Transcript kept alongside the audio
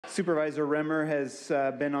Supervisor Remer has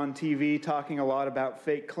been on TV talking a lot about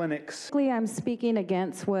fake clinics. I'm speaking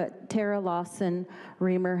against what Terra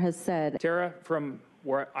Lawson-Remer has said. Terra, from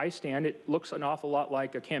where I stand, it looks an awful lot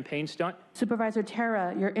like a campaign stunt. Supervisor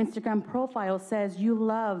Terra, your Instagram profile says you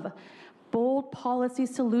love bold policy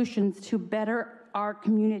solutions to better our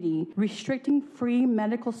community. Restricting free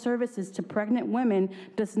medical services to pregnant women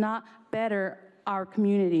does not better our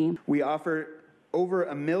community. We offer over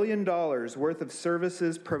 $1 million worth of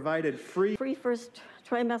services provided free. Free first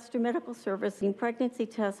trimester medical servicing, pregnancy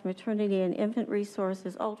tests, maternity and infant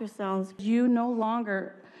resources, ultrasounds. You no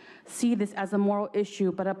longer see this as a moral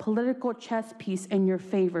issue, but a political chess piece in your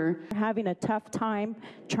favor. We're having a tough time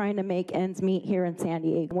trying to make ends meet here in San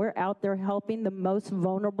Diego. We're out there helping the most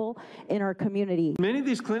vulnerable in our community. Many of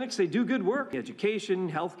these clinics, they do good work.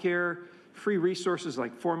 Education, healthcare, free resources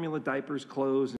like formula, diapers, clothes.